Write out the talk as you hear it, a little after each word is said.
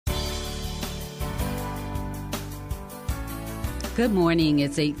Good morning.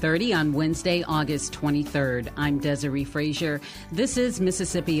 It's 8:30 on Wednesday, August 23rd. I'm Desiree Frazier. This is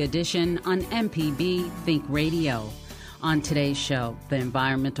Mississippi Edition on MPB Think Radio. On today's show, the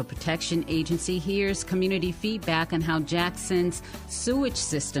Environmental Protection Agency hears community feedback on how Jackson's sewage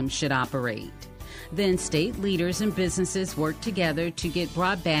system should operate. Then state leaders and businesses work together to get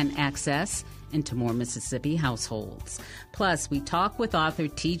broadband access into more Mississippi households. Plus, we talk with author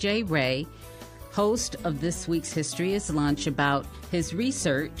T.J. Ray, host of this week's History is Lunch, about his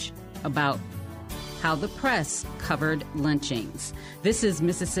research about how the press covered lynchings. This is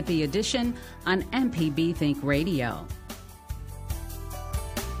Mississippi Edition on MPB Think Radio.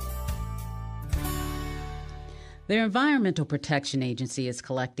 The Environmental Protection Agency is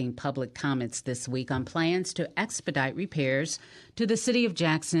collecting public comments this week on plans to expedite repairs to the City of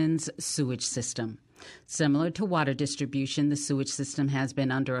Jackson's sewage system. Similar to water distribution, the sewage system has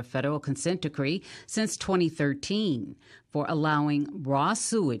been under a federal consent decree since 2013 for allowing raw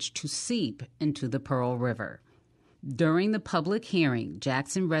sewage to seep into the Pearl River. During the public hearing,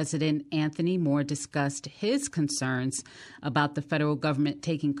 Jackson resident Anthony Moore discussed his concerns about the federal government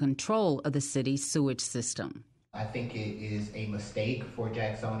taking control of the city's sewage system. I think it is a mistake for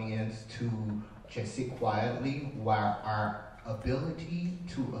Jacksonians to just sit quietly while our ability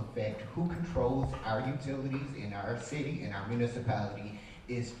to affect who controls our utilities in our city and our municipality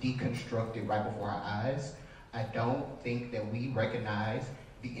is deconstructed right before our eyes. I don't think that we recognize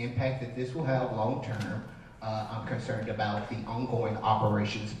the impact that this will have long term. I'm concerned about the ongoing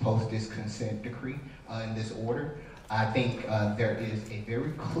operations post this consent decree in this order. I think there is a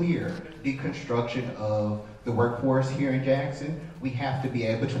very clear deconstruction of the workforce here in Jackson. We have to be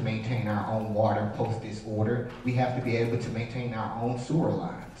able to maintain our own water post this order. We have to be able to maintain our own sewer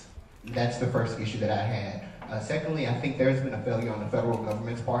lines. That's the first issue that I had. Secondly, I think there's been a failure on the federal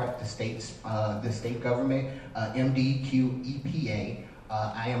government's part, the state government, MDQ, EPA.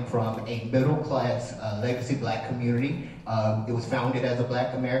 I am from a middle-class legacy black community. It was founded as a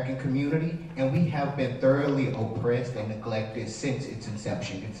black American community, and we have been thoroughly oppressed and neglected since its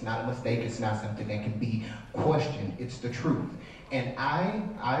inception. It's not a mistake, it's not something that can be questioned, it's the truth. And I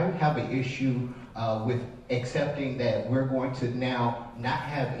have an issue with accepting that we're going to now not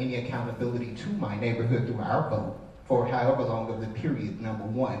have any accountability to my neighborhood through our vote for however long of the period, number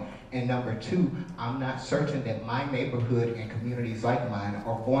one. And number two, I'm not certain that my neighborhood and communities like mine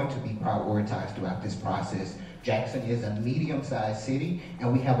are going to be prioritized throughout this process. Jackson is a medium-sized city,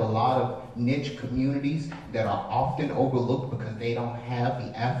 and we have a lot of niche communities that are often overlooked because they don't have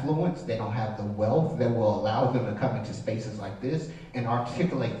the affluence, they don't have the wealth that will allow them to come into spaces like this and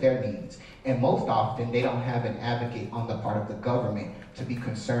articulate their needs. And most often, they don't have an advocate on the part of the government to be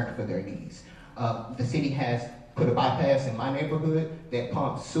concerned for their needs. The city has put a bypass in my neighborhood that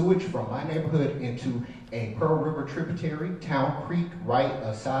pumps sewage from my neighborhood into a Pearl River tributary, Town Creek, right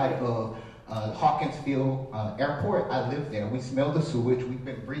aside of Hawkinsville Airport. I live there. We smell the sewage. We've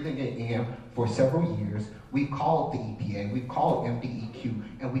been breathing it in for several years. We've called the EPA. We've called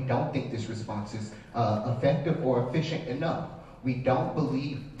MDEQ, and we don't think this response is effective or efficient enough. We don't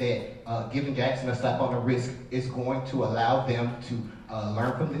believe that giving Jackson a slap on the wrist is going to allow them to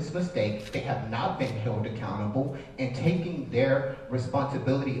learn from this mistake. They have not been held accountable, and taking their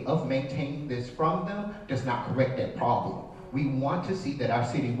responsibility of maintaining this from them does not correct that problem. We want to see that our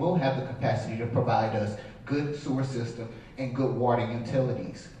city will have the capacity to provide us good sewer system and good water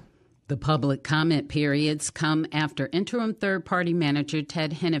utilities. The public comment periods come after interim third-party manager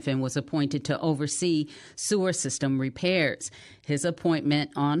Ted Hennepin was appointed to oversee sewer system repairs. His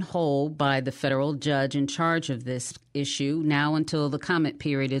appointment on hold by the federal judge in charge of this issue now until the comment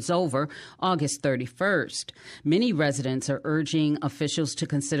period is over, August 31st. Many residents are urging officials to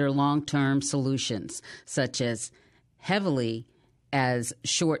consider long-term solutions, such as heavily as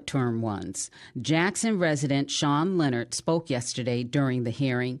short-term ones. Jackson resident Sean Leonard spoke yesterday during the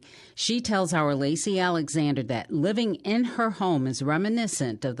hearing. She tells our Lacey Alexander that living in her home is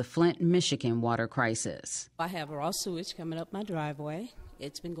reminiscent of the Flint, Michigan water crisis. I have raw sewage coming up my driveway.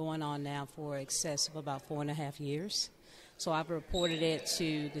 It's been going on now for excess of about 4.5 years. So I've reported it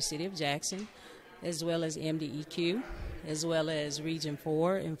to the City of Jackson, as well as MDEQ, as well as Region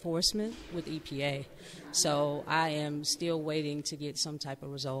 4 enforcement with EPA. So I am still waiting to get some type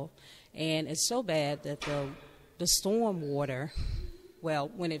of result. And it's so bad that the storm water,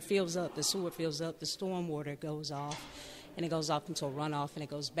 well, when it fills up, the sewer fills up, the storm water goes off, and it goes off into a runoff, and it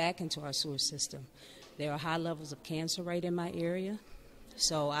goes back into our sewer system. There are high levels of cancer rate in my area.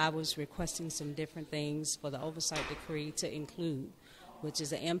 So I was requesting some different things for the oversight decree to include, which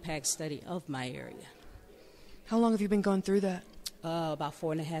is an impact study of my area. How long have you been going through that? About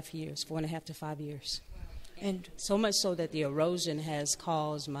 4.5 years, 4.5 to 5 years. And so much so that the erosion has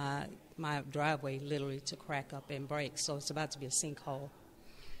caused my driveway literally to crack up and break. So it's about to be a sinkhole.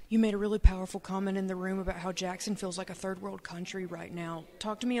 You made a really powerful comment in the room about how Jackson feels like a third world country right now.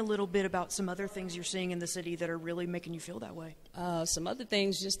 Talk to me a little bit about some other things you're seeing in the city that are really making you feel that way. Some other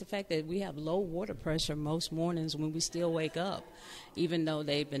things, just the fact that we have low water pressure most mornings when we still wake up. Even though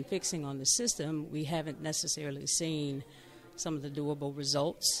they've been fixing on the system, we haven't necessarily seen some of the doable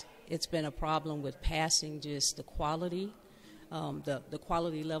results. It's been a problem with passing just the quality, the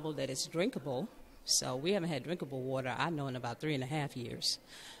quality level that is drinkable. So we haven't had drinkable water, I know, in about 3.5 years.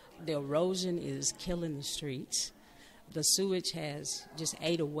 The erosion is killing the streets. The sewage has just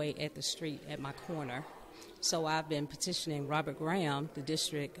ate away at the street at my corner. So I've been petitioning Robert Graham, the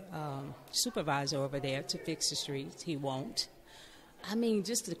district supervisor over there, to fix the streets. He won't. I mean,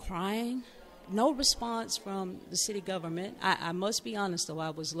 just the crying. No response from the city government. I must be honest, though, I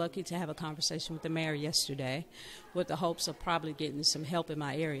was lucky to have a conversation with the mayor yesterday with the hopes of probably getting some help in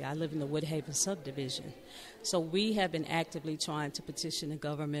my area. I live in the Woodhaven subdivision. So we have been actively trying to petition the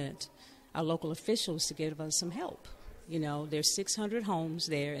government, our local officials, to give us some help. You know, there's 600 homes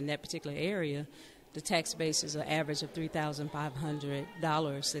there in that particular area. The tax base is an average of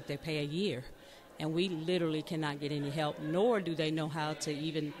 $3,500 that they pay a year. And we literally cannot get any help, nor do they know how to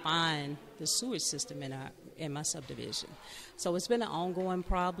even find the sewage system in my subdivision. So it's been an ongoing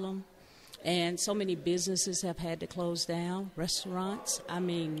problem, and so many businesses have had to close down, restaurants. I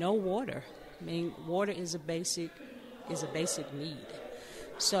mean, no water. I mean, water is a basic need.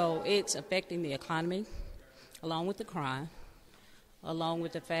 So it's affecting the economy, along with the crime, along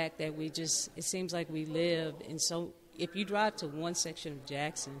with the fact that it seems like we live in if you drive to one section of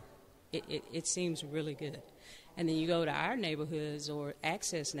Jackson, it seems really good. And then you go to our neighborhoods or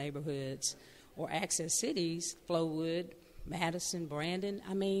access neighborhoods or access cities, Flowood, Madison, Brandon.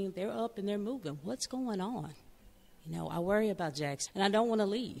 I mean, they're up and they're moving. What's going on? You know, I worry about Jackson, and I don't want to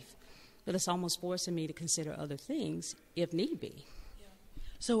leave, but it's almost forcing me to consider other things if need be.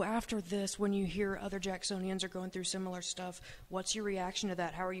 So after this, when you hear other Jacksonians are going through similar stuff, what's your reaction to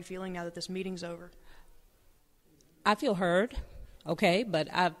that? How are you feeling now that this meeting's over? I feel heard. Okay, but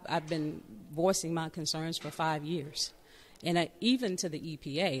I've been voicing my concerns for 5 years, and even to the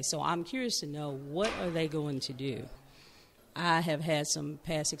EPA. So I'm curious to know, what are they going to do? I have had some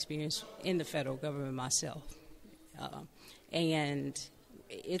past experience in the federal government myself, and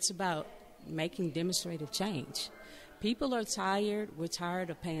it's about making demonstrative change. People are tired. We're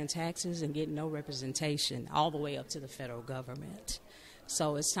tired of paying taxes and getting no representation all the way up to the federal government.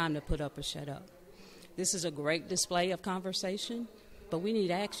 So it's time to put up or shut up. This is a great display of conversation, but we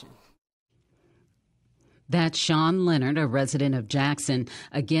need action. That's Sean Leonard, a resident of Jackson.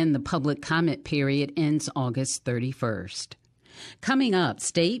 Again, the public comment period ends August 31st. Coming up,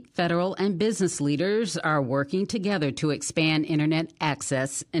 state, federal, and business leaders are working together to expand Internet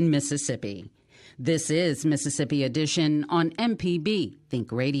access in Mississippi. This is Mississippi Edition on MPB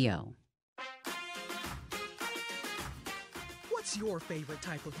Think Radio. What's your favorite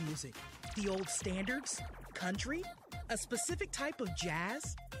type of music? The old standards? Country? A specific type of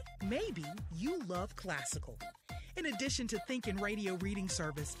jazz? Maybe you love classical. In addition to Thinkin' Radio Reading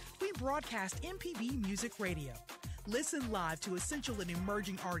Service, we broadcast MPB Music Radio. Listen live to essential and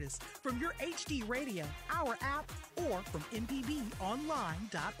emerging artists from your HD radio, our app, or from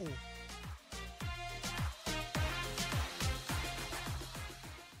mpbonline.org.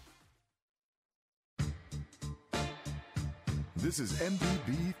 This is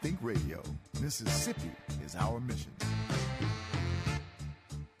MPB Think Radio. Mississippi is our mission.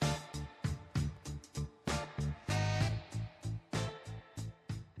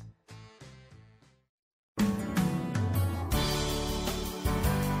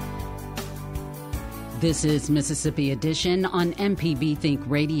 This is Mississippi Edition on MPB Think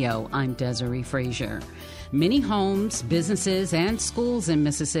Radio. I'm Desiree Frazier. Many homes, businesses, and schools in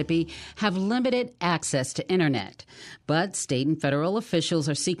Mississippi have limited access to Internet, but state and federal officials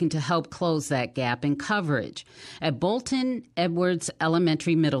are seeking to help close that gap in coverage. At Bolton Edwards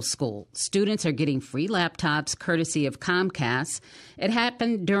Elementary Middle School, students are getting free laptops courtesy of Comcast. It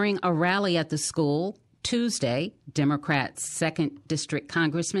happened during a rally at the school Tuesday. Democrats' 2nd District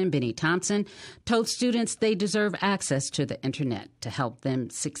Congressman Benny Thompson told students they deserve access to the Internet to help them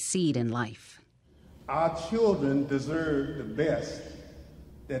succeed in life. Our children deserve the best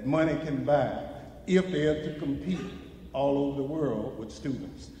that money can buy if they're to compete all over the world with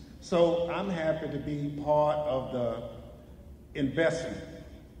students. So I'm happy to be part of the investment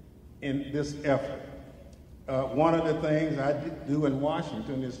in this effort. One of the things I do in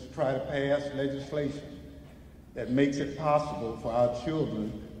Washington is to try to pass legislation that makes it possible for our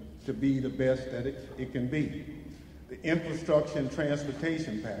children to be the best that it can be. The infrastructure and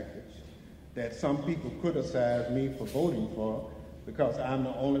transportation package that some people criticize me for voting for, because I'm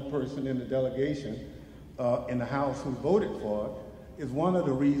the only person in the delegation in the House who voted for it, is one of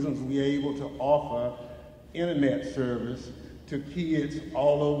the reasons we're able to offer internet service to kids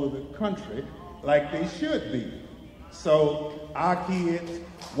all over the country like they should be. So our kids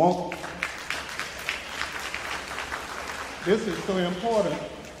won't. This is so important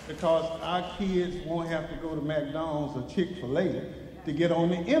because our kids won't have to go to McDonald's or Chick-fil-A to get on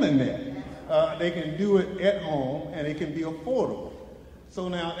the internet. They can do it at home and it can be affordable. So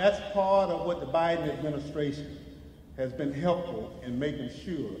now that's part of what the Biden administration has been helpful in making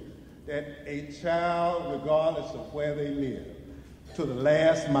sure that a child, regardless of where they live, to the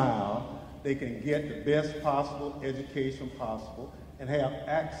last mile, they can get the best possible education possible and have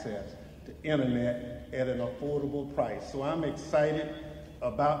access to internet at an affordable price. So I'm excited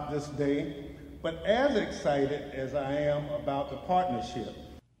about this day, but as excited as I am about the partnership.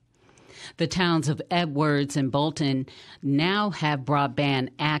 The towns of Edwards and Bolton now have broadband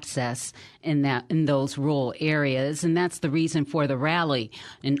access in those rural areas, and that's the reason for the rally.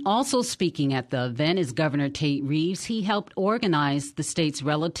 And also speaking at the event is Governor Tate Reeves. He helped organize the state's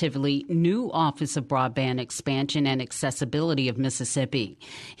relatively new Office of Broadband Expansion and Accessibility of Mississippi.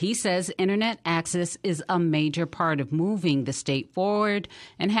 He says internet access is a major part of moving the state forward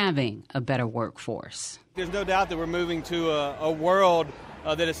and having a better workforce. There's no doubt that we're moving to a world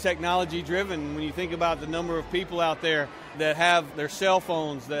that is technology driven. When you think about the number of people out there that have their cell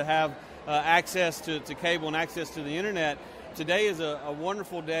phones, that have access to cable and access to the internet, today is a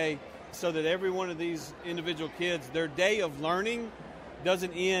wonderful day so that every one of these individual kids, their day of learning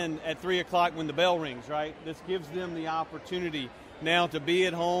doesn't end at 3 o'clock when the bell rings, right? This gives them the opportunity now to be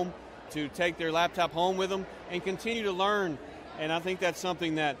at home, to take their laptop home with them and continue to learn. And I think that's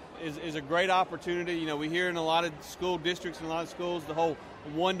something that is a great opportunity. You know, we hear in a lot of school districts and a lot of schools the whole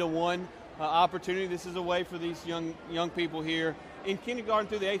one-to-one opportunity. This is a way for these young people here in kindergarten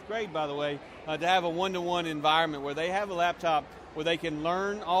through the 8th grade, by the way, to have a one-to-one environment where they have a laptop where they can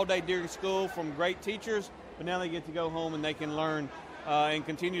learn all day during school from great teachers, but now they get to go home and they can learn and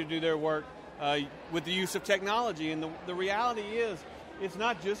continue to do their work with the use of technology. And the reality is it's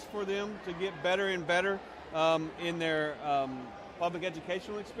not just for them to get better and better in their public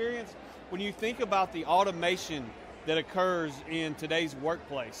educational experience. When you think about the automation that occurs in today's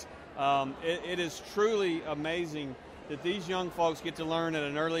workplace, it is truly amazing that these young folks get to learn at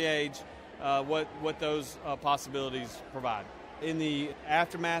an early age what those possibilities provide. In the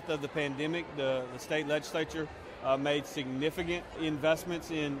aftermath of the pandemic, the state legislature made significant investments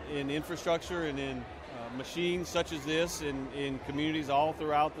in infrastructure and in machines such as this in communities all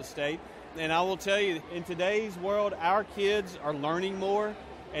throughout the state. And I will tell you, in today's world, our kids are learning more,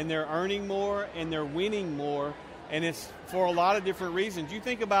 and they're earning more, and they're winning more, and it's for a lot of different reasons. You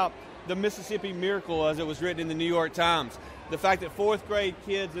think about the Mississippi Miracle, as it was written in the New York Times, the fact that 4th grade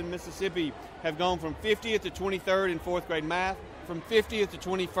kids in Mississippi have gone from 50th to 23rd in 4th grade math, from 50th to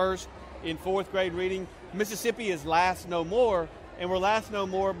 21st in 4th grade reading. Mississippi is last no more, and we're last no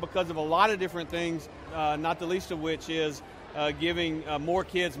more because of a lot of different things, not the least of which is giving more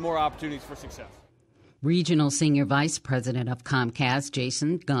kids more opportunities for success. Regional Senior Vice President of Comcast,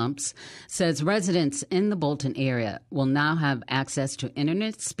 Jason Gumps, says residents in the Bolton area will now have access to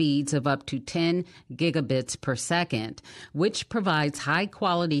internet speeds of up to 10 gigabits per second, which provides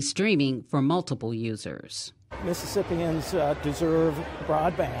high-quality streaming for multiple users. Mississippians deserve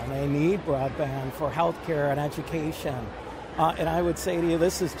broadband. They need broadband for healthcare and education. And I would say to you,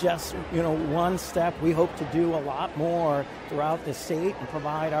 this is just, one step. We hope to do a lot more throughout the state and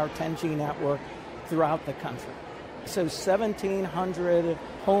provide our 10G network throughout the country. So 1,700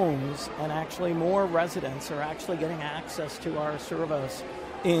 homes and actually more residents are actually getting access to our service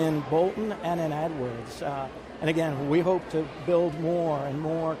in Bolton and in Edwards. And again, we hope to build more and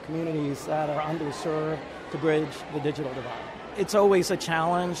more communities that are underserved to bridge the digital divide. It's always a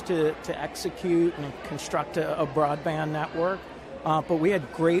challenge to execute and construct a broadband network, but we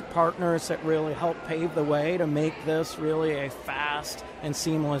had great partners that really helped pave the way to make this really a fast and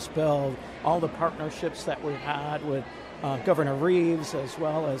seamless build. All the partnerships that we've had with Governor Reeves as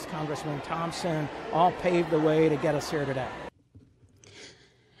well as Congressman Thompson all paved the way to get us here today.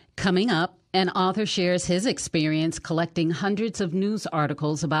 Coming up, an author shares his experience collecting hundreds of news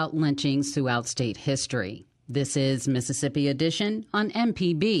articles about lynchings throughout state history. This is Mississippi Edition on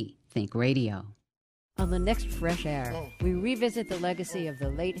MPB Think Radio. On the next Fresh Air, we revisit the legacy of the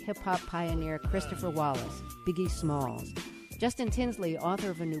late hip-hop pioneer Christopher Wallace, Biggie Smalls. Justin Tinsley,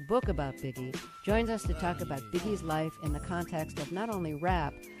 author of a new book about Biggie, joins us to talk about Biggie's life in the context of not only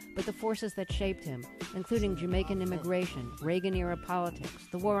rap, but the forces that shaped him, including Jamaican immigration, Reagan-era politics,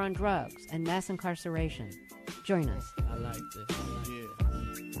 the war on drugs, and mass incarceration. Join us. I like this.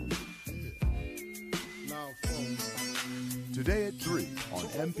 Today at 3 on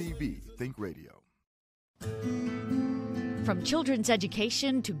MPB Think Radio. From children's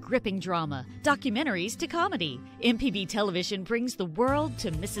education to gripping drama, documentaries to comedy, MPB Television brings the world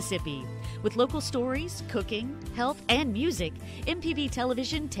to Mississippi. With local stories, cooking, health, and music, MPB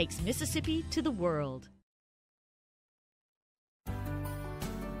Television takes Mississippi to the world.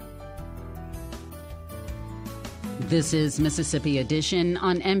 This is Mississippi Edition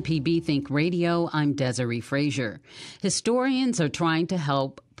on MPB Think Radio. I'm Desiree Frazier. Historians are trying to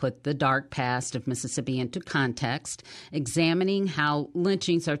help put the dark past of Mississippi into context, examining how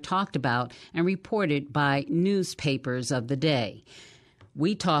lynchings are talked about and reported by newspapers of the day.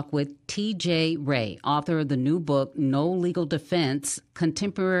 We talk with T.J. Ray, author of the new book, No Legal Defense,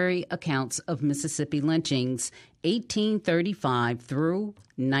 Contemporary Accounts of Mississippi Lynchings, 1835 through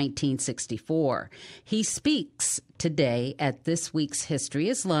 1964. He speaks today at this week's History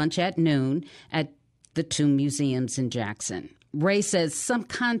is Lunch at noon at the two museums in Jackson. Ray says some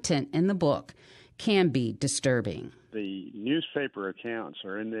content in the book can be disturbing. The newspaper accounts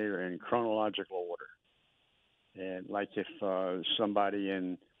are in there in chronological order. And like if somebody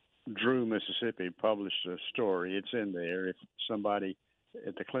in Drew, Mississippi published a story, it's in there. If somebody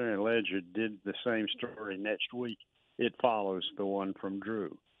at the Clarion Ledger did the same story next week, it follows the one from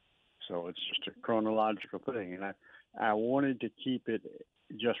Drew. So it's just a chronological thing. And I wanted to keep it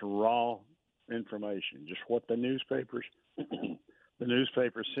just raw information, just what the newspapers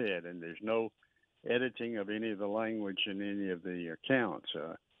said, and there's no editing of any of the language in any of the accounts.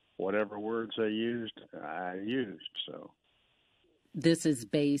 Whatever words they used, I used. So this is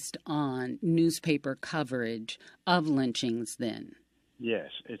based on newspaper coverage of lynchings then?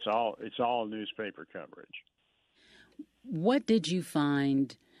 Yes, it's all newspaper coverage. What did you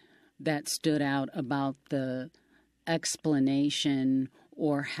find that stood out about the explanation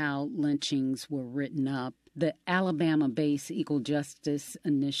or how lynchings were written up? The Alabama-based Equal Justice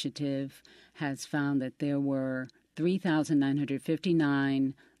Initiative has found that there were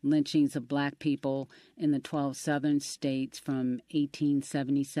 3,959 lynchings of black people in the 12 southern states from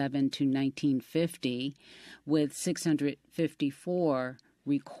 1877 to 1950, with 654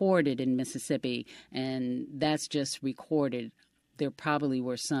 recorded in Mississippi, and that's just recorded. There probably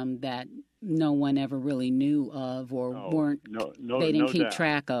were some that no one ever really knew of or they didn't keep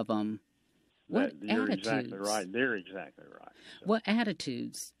track of them. You're exactly right. They're exactly right. So. What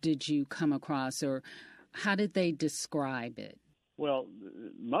attitudes did you come across, or how did they describe it? Well,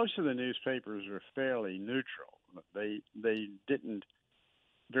 most of the newspapers were fairly neutral. They didn't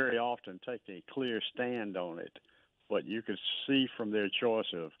very often take a clear stand on it, but you could see from their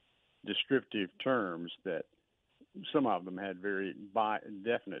choice of descriptive terms that some of them had very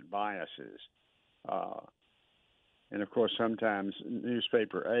definite biases. And, of course, sometimes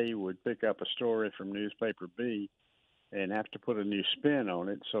newspaper A would pick up a story from newspaper B and have to put a new spin on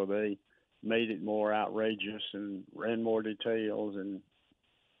it, so they made it more outrageous and ran more details and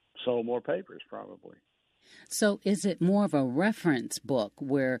sold more papers probably. So is it more of a reference book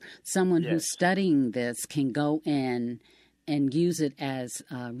where someone who's studying this can go in and use it as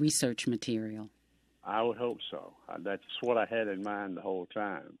research material? I would hope so. That's what I had in mind the whole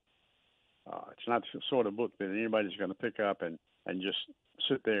time. It's not the sort of book that anybody's going to pick up and just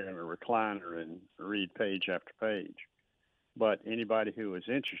sit there in a recliner and read page after page. But anybody who is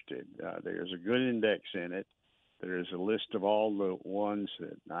interested, there's a good index in it. There's a list of all the ones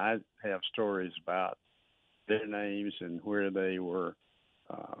that I have stories about, their names and where they were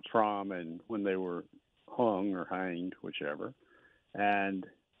from and when they were hung or hanged, whichever. And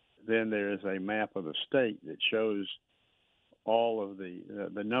then there's a map of the state that shows all of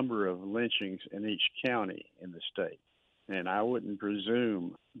the number of lynchings in each county in the state. And I wouldn't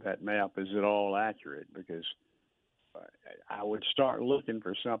presume that map is at all accurate, because I would start looking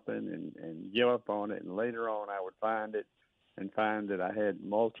for something and give up on it, and later on I would find it and find that I had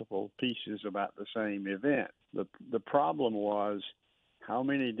multiple pieces about the same event. The problem was, how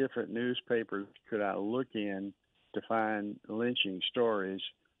many different newspapers could I look in to find lynching stories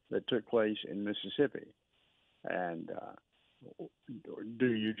that took place in Mississippi? And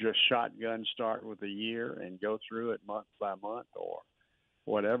do you just shotgun start with a year and go through it month by month or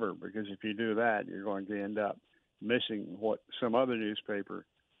whatever? Because if you do that, you're going to end up missing what some other newspaper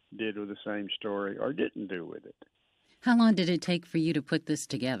did with the same story or didn't do with it. How long did it take for you to put this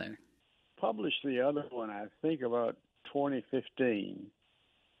together? Published the other one, I think, about 2015.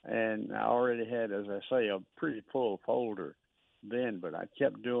 And I already had, as I say, a pretty full folder then, but I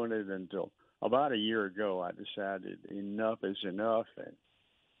kept doing it until about a year ago. I decided enough is enough, and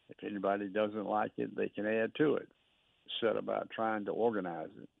if anybody doesn't like it, they can add to it. Set about trying to organize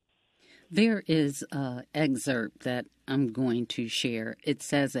it. There is an excerpt that I'm going to share. It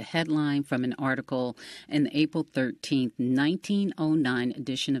says a headline from an article in the April 13th, 1909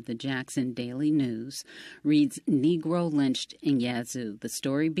 edition of the Jackson Daily News reads, Negro lynched in Yazoo. The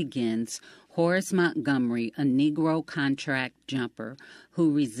story begins, Horace Montgomery, a Negro contract jumper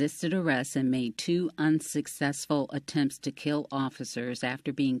who resisted arrest and made 2 unsuccessful attempts to kill officers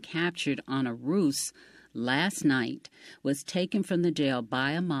after being captured on a ruse last night, was taken from the jail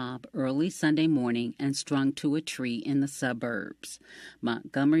by a mob early Sunday morning and strung to a tree in the suburbs.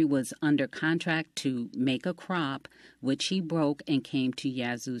 Montgomery was under contract to make a crop, which he broke and came to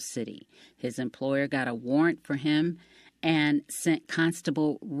Yazoo City. His employer got a warrant for him and sent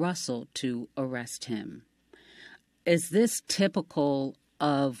Constable Russell to arrest him. Is this typical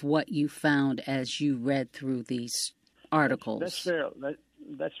of what you found as you read through these articles?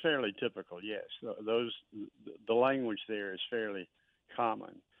 That's fairly typical, yes. The language there is fairly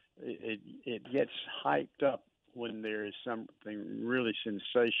common. It gets hyped up when there is something really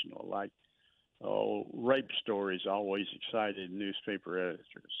sensational, like rape stories always excited newspaper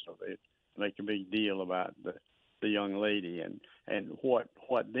editors, so they make a big deal about the young lady. And what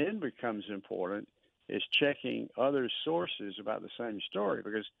then becomes important is checking other sources about the same story,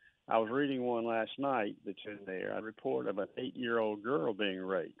 because I was reading one last night that's in there, a report of an 8-year-old girl being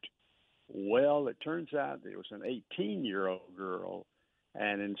raped. Well, it turns out that it was an 18-year-old girl,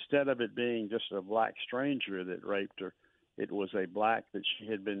 and instead of it being just a black stranger that raped her, it was a black that she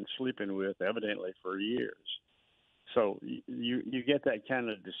had been sleeping with evidently for years. So you get that kind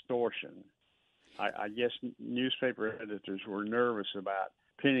of distortion. I guess newspaper editors were nervous about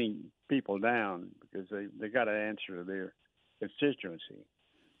pinning people down because they got to answer their constituency.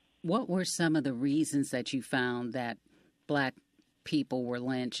 What were some of the reasons that you found that black people were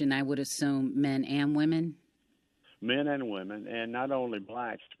lynched? And I would assume men and women? Men and women, and not only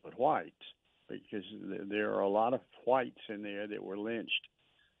blacks, but whites, because there are a lot of whites in there that were lynched,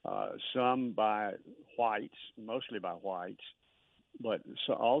 some by whites, mostly by whites, but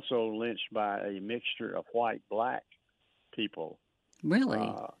also lynched by a mixture of white-black people.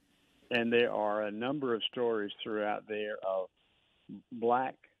 Really? And there are a number of stories throughout there of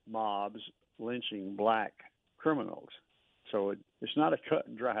black mobs lynching black criminals. So it's not a cut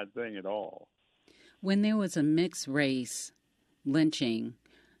and dried thing at all. When there was a mixed race lynching,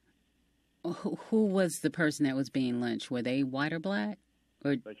 who was the person that was being lynched? Were they white or black?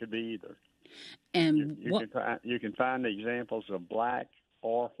 Or they could be either. And you can find examples of black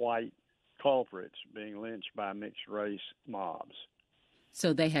or white culprits being lynched by mixed race mobs.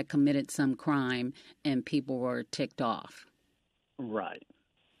 So they had committed some crime and people were ticked off. Right.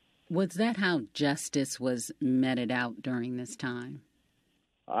 Was that how justice was meted out during this time?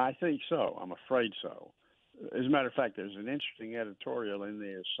 I think so. I'm afraid so. As a matter of fact, there's an interesting editorial in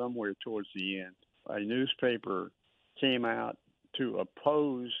there somewhere towards the end. A newspaper came out to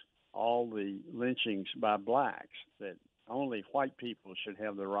oppose all the lynchings by blacks, that only white people should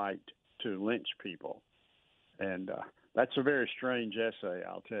have the right to lynch people. And that's a very strange essay,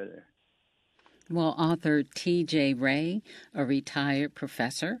 I'll tell you. Well, author T.J. Ray, a retired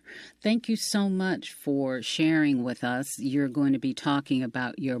professor, thank you so much for sharing with us. You're going to be talking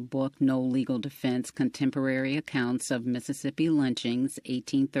about your book, No Legal Defense, Contemporary Accounts of Mississippi Lynchings,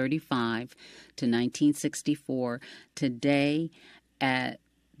 1835 to 1964, today at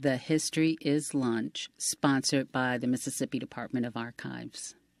The History is Lunch, sponsored by the Mississippi Department of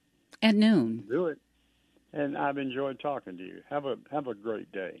Archives. At noon. Do it. And I've enjoyed talking to you. Have a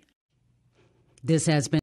great day. This has been